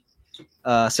me,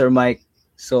 Sir Mike.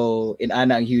 So in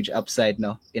ana ang huge upside,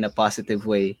 no, in a positive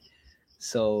way.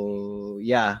 So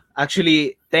yeah,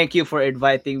 actually, thank you for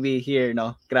inviting me here,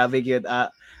 no. Grabe gyud.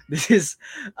 This is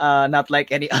not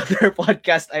like any other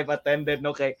podcast I've attended,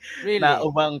 no, kay Really? na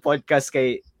ubang podcast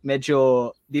kay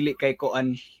medyo dili kay ko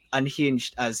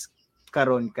unhinged as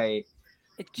karon kay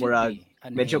It should murag be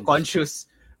medyo unhinged.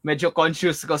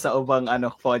 conscious ko sa ubang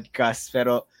podcast,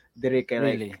 pero diri kay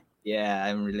like Really? yeah,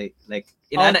 I'm really like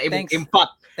inaana ibong Thanks.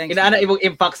 impact. Thanks, Inaana man. ibong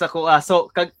impact sa ko.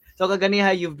 So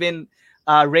kaganiha, you've been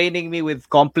raining me with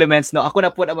compliments, no. Ako na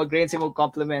po na mag-rain sa imong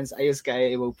compliments. Ayos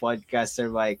kay imong podcast, Sir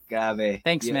Mike. Grabe.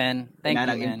 Thanks, man. Thank you,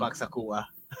 Inaanang man. impact sa kuha.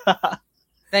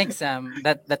 Thanks, Sam.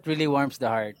 That really warms the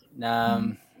heart.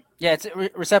 Yeah, it's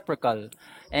reciprocal,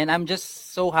 and I'm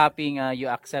just so happy nga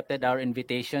you accepted our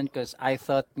invitation, because I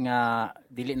thought nga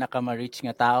dili na ka ma-reach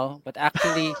nga tao, but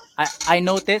actually I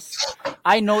notice.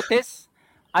 I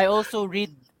also read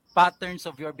patterns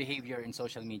of your behavior in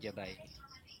social media, by.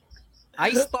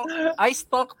 I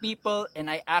stalk people and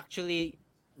I actually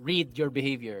read your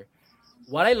behavior.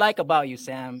 What I like about you,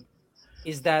 Sam,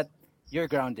 is that you're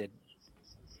grounded.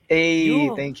 Hey,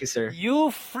 You thank you, sir.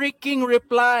 you freaking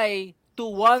reply to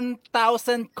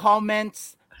 1,000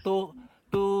 comments, to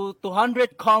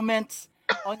 200 comments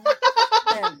on your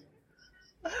content.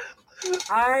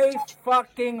 I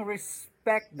fucking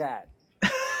respect that.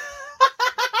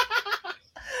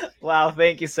 Wow,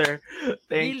 thank you, sir.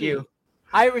 Thank Really. you.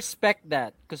 I respect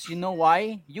that because you know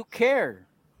why? You care.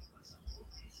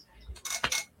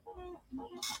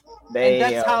 And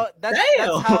that's Damn. how Damn.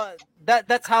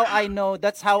 that's how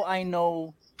I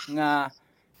know nga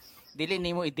dili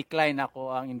nimo i-decline ako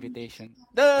ang invitation.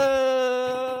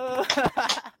 Duh!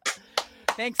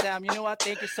 Thanks, Sam. You know what?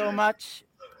 Thank you so much.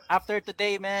 After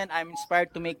today, man, I'm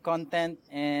inspired to make content,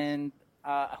 and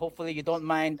hopefully you don't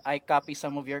mind I copy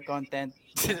some of your content.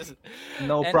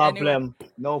 No And anyway, problem.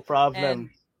 No problem. and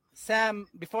Sam,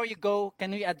 before you go,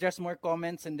 can we address more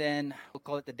comments and then we'll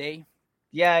call it a day?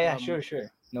 Yeah, Um, sure.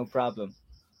 No problem.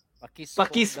 Pakis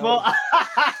Pakis daw. mo.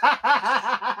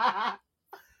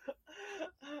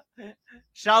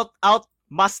 Shout out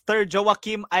Master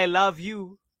Joaquim, I love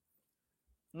you.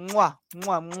 Mwah,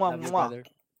 mwah, mwah, Love you, mwah. brother.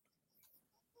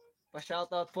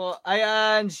 Pa-shout out po. Ay,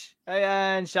 Ange.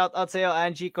 Shout out sa'yo,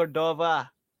 Angie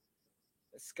Cordova.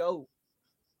 Let's go.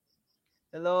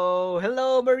 Hello,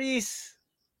 Maurice.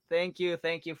 Thank you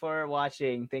for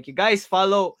watching. Thank you, guys.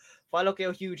 Follow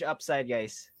kayo Huge Upside,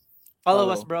 guys. Follow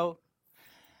Follow. us, bro.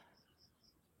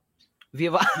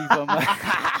 Viva. Viva mo.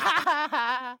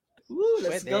 Woo,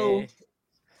 let's Pwede. go.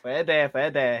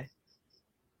 Pwede.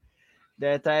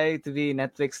 They're trying to be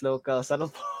Netflix local.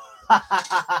 Ano po?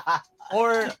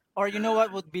 Or you know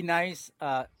what would be nice?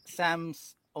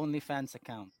 Sam's OnlyFans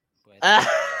account. Pwede.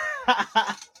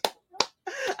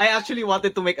 I actually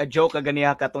wanted to make a joke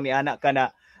ganiya ka tong ni anak ka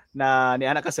na ni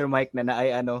anak ka Sir Mike na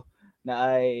ay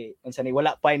unsa ni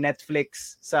wala pa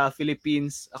Netflix sa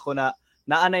Philippines. Ako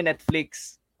naanay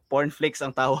Netflix. Pornflix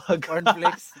ang tawag.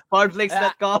 Pornflix.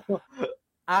 Pornflix.com.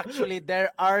 Actually, there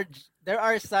are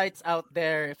sites out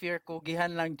there if you're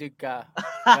kugihan lang jud ka.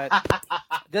 But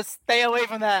just stay away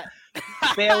from that.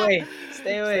 Stay away.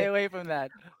 Stay away from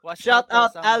that. Watch Shout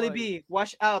out for Ali somebody. B.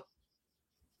 Wash out.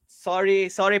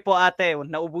 Sorry po ate.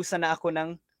 Naubusan na ako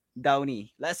ng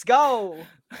Downy. Let's go.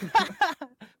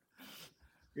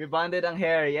 Rebonded ang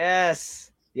hair.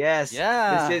 Yes.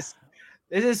 Yeah.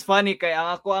 This is funny kay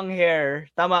ang hair.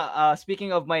 Tama,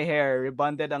 speaking of my hair,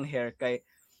 rebonded ang hair kay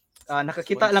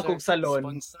nakakita lang kong salon.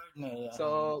 Sponsored na.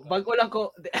 So, bago lang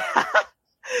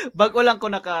ko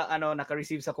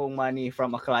naka-receive sa kong money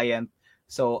from a client.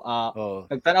 So,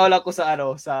 nagtanaw lang ko sa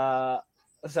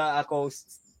ako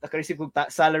naka-receive kong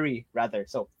salary rather.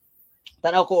 So,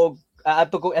 tanaw ko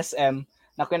adto ko SM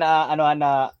na ko na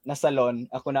salon,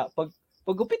 ako na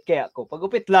paggupit kaya ako.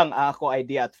 Paggupit lang ako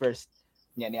idea at first.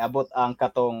 Nya niabot ang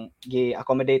katong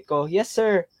gi-accommodate ko. Yes,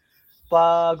 sir.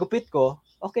 Paggupit ko.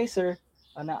 Okay, sir.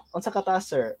 Unsa ka ta,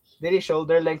 sir? Dili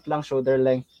shoulder length.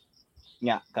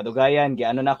 Nya kadugayan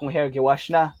giano na akong hair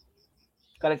gi-wash na.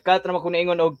 Kalit-kalit ra man ko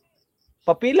niingon og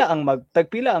tagpila ang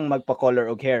magpa-color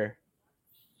og hair.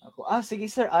 Ako, sige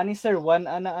sir, ani sir,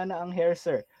 one ana ang hair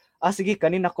sir. Sige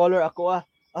kanina color ako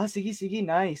sige,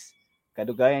 nice.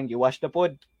 Kadugayan gi-wash na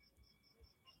pod.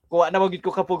 Kuha na magid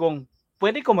ko kapugong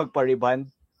pwede ko magpa-rebond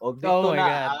og dito Oh my na.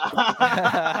 God.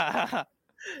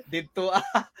 Dito.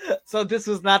 So this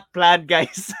was not planned,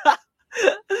 guys.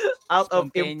 Out of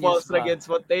Spontaneous impulse ra ba? gyud,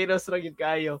 spontaneous ra gyud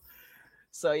kayo.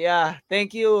 So yeah,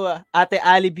 thank you Ate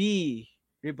Ali B.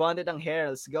 Rebonded ang hair.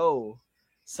 Let's go.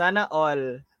 Sana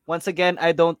all. Once again,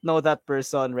 I don't know that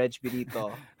person, Reg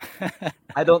Benito.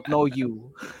 I don't know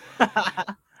you.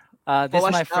 This is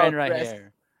my Washed friend out, right Tres.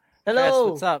 here. Hello. Tres,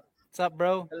 what's up? What's up,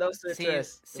 bro? Hello, Sir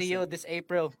Tres. See you this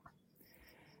April.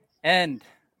 And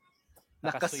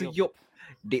Nakasuyop.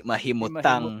 Di Di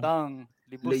mahimutang. mahimutang.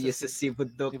 Libos Luyo sa sa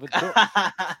sibudok. Sibudok.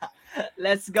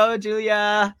 Let's go,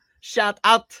 Julia. Shout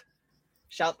out.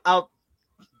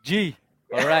 G.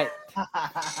 All right.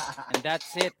 And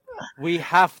that's it. We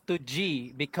have to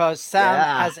G because Sam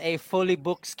Yeah. has a fully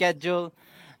booked schedule.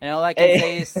 And all I can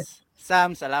say is,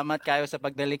 Sam, salamat kayo sa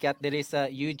pagdalikat diri sa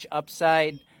Huge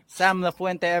Upside. Sam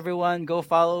Lafuente, everyone, go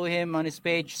follow him on his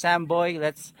page. Sam Boy,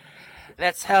 let's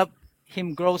help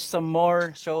him grow some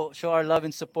more. Show our love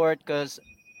and support because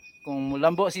kung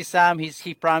mulambo si Sam, he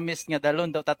promised nga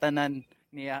dalon daw tatanan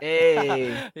niya.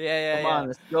 Hey. Yeah. Come on,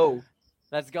 let's go.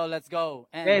 Let's go.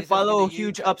 And Hey, this has been follow the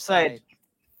Huge Upside.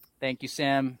 Thank you,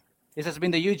 Sam. This has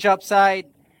been the Huge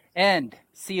Upside. And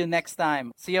see you next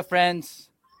time. See you, friends.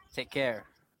 Take care.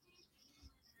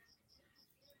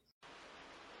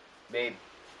 Babe.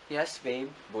 Yes, babe.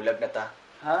 Bulag na ta.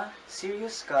 Ha?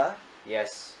 Serious ka?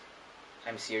 Yes.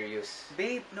 I'm serious.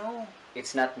 Babe, no.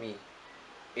 It's not me.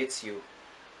 It's you.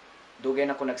 Dugay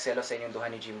na ko nagselo sa inyong duha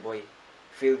ni Jimboy.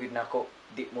 Feel good na ko.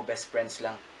 Di mo best friends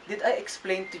lang. Did I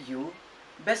explain to you?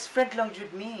 Best friend lang jud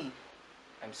me.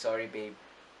 I'm sorry, babe.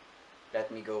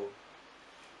 Let me go.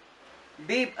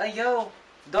 Babe, ayaw.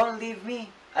 Don't leave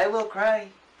me. I will cry.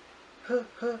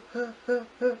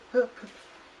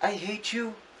 I hate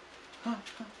you.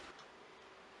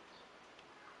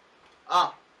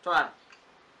 Tuan.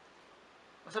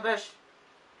 Masa besh?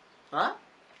 Ha?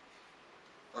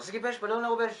 O sige besh, balong na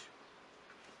ko besh.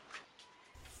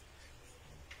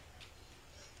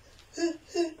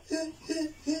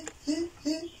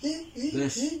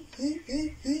 Besh,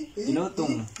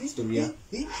 inotong istorya.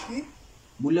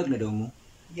 Bulag na daw mo.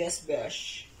 Yes,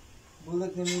 besh.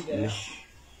 Bulag na mi besh.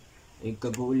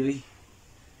 Kabuloy.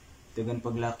 Tagan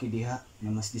paglaki diha na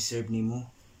mas deserve nimo.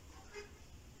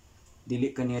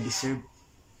 Dili ka niya deserve.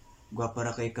 Gwapa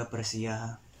ra kay ka para siya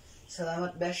ha.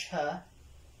 Salamat besh ha.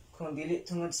 Kung dili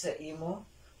tungod sa imo,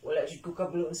 wala jud ko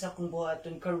kabuluon sa akong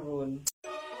buhaton karon.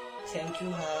 Thank you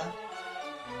ha.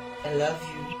 I love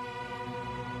you.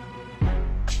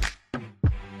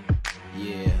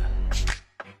 Yeah.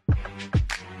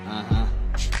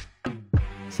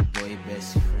 Si boy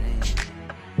best friend.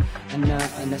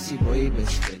 Ana si boy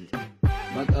best friend.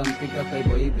 Mag-ampi ka kay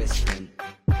boy best friend.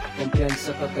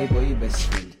 Kumpiyansa ka kay boy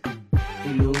best friend.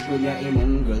 Ilugo niya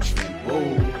imong girlfriend.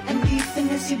 Oh. Andito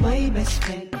na si boy best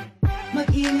friend.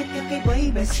 Mag-ingat ka kay boy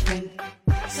best friend.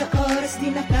 Sa oras di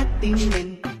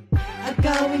nakatingin,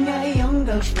 agawin nga iyong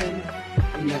girlfriend.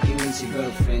 Inyakingan si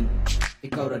girlfriend.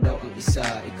 Ikaw ra daw ang isa,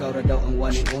 ikaw ra daw ang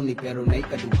one and only, pero na'y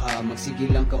kaduha. Magsige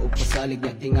lang ka o pasalig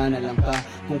niya, tingana lang ka.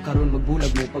 Kung karon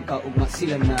magbulag mo, pagkaugma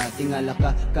sila na tingala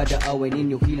ka. Kada away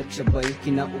ninyo hilak sabay,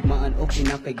 kinaugmaan o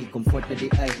kinakay gi-comfort na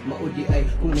di ay maudi ay,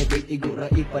 kung na-date igo ra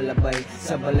ipalabay.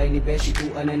 Sa balay ni Beshi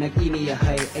tuan na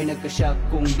nag-iniyahay, ay nagkasyak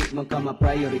kung di man ka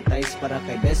ma-prioritize. Para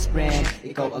kay best friend,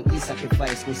 ikaw ang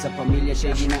i-sacrifice. Kung sa pamilya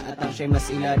siya ginaatang siya'y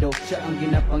mas ilado, siya ang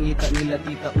ginapangita nila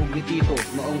tita ug ni tito.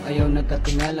 Maong ayaw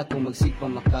nagkatingala kung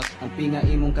magsigpamakak. Ang pinga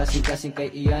imong kasing-kasing kay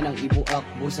iyan ang ibuak.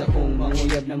 Busa kong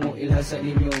manguyab na mo ilhasa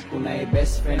ninyo. Kung na'y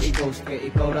best friend ikaw,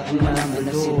 kay ikaw ra ang manaman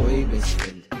na si boy best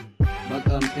friend.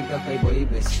 Mag-ampi ka kay boy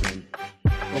best friend.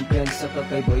 Kumpiyansa ka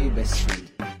kay boy best friend.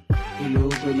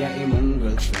 Ilugo niya imong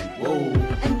girlfriend. Whoa.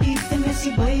 Andito na si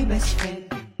boy best friend.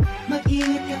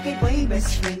 Mag-ingat ka kay boy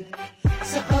best friend.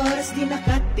 Sa oras di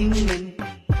nakatingin,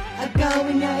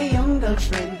 agawin nga iyong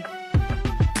girlfriend.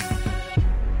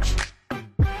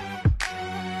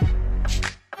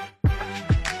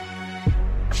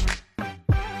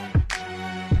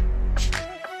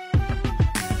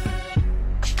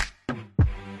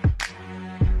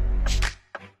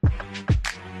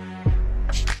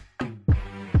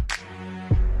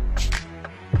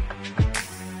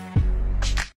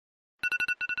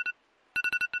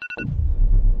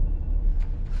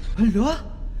 Hala?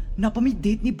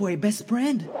 Napamid-date ni boy best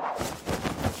friend.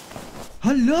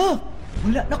 Hala?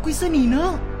 Wala na ko'y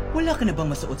sanina. Wala ka na bang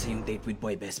masuot sa iyong date with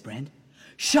boy best friend?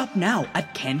 Shop now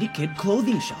at Candy Kid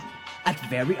Clothing Shop. At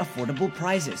very affordable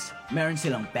prices. Meron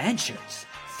silang band shirts,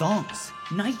 thongs,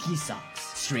 Nike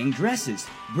socks, string dresses,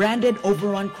 branded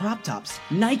overrun crop tops,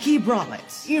 Nike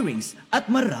bralettes, earrings, at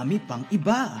marami pang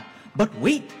iba. But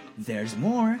wait, there's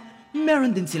more.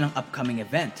 Meron din silang upcoming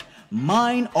event.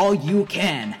 Mine All You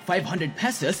Can, 500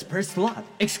 pesos per slot,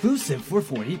 exclusive for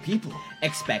 40 people.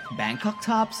 Expect Bangkok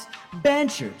tops, band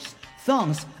shirts,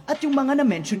 thongs, at yung mga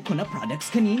na-mention ko na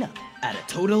products kanina, at a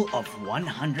total of 100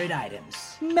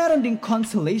 items. Meron ding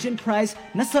consolation prize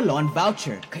na salon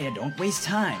voucher, kaya don't waste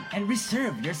time and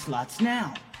reserve your slots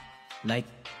now. Like,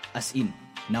 as in,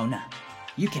 now na.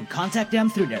 You can contact them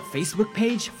through their Facebook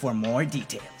page for more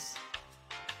details.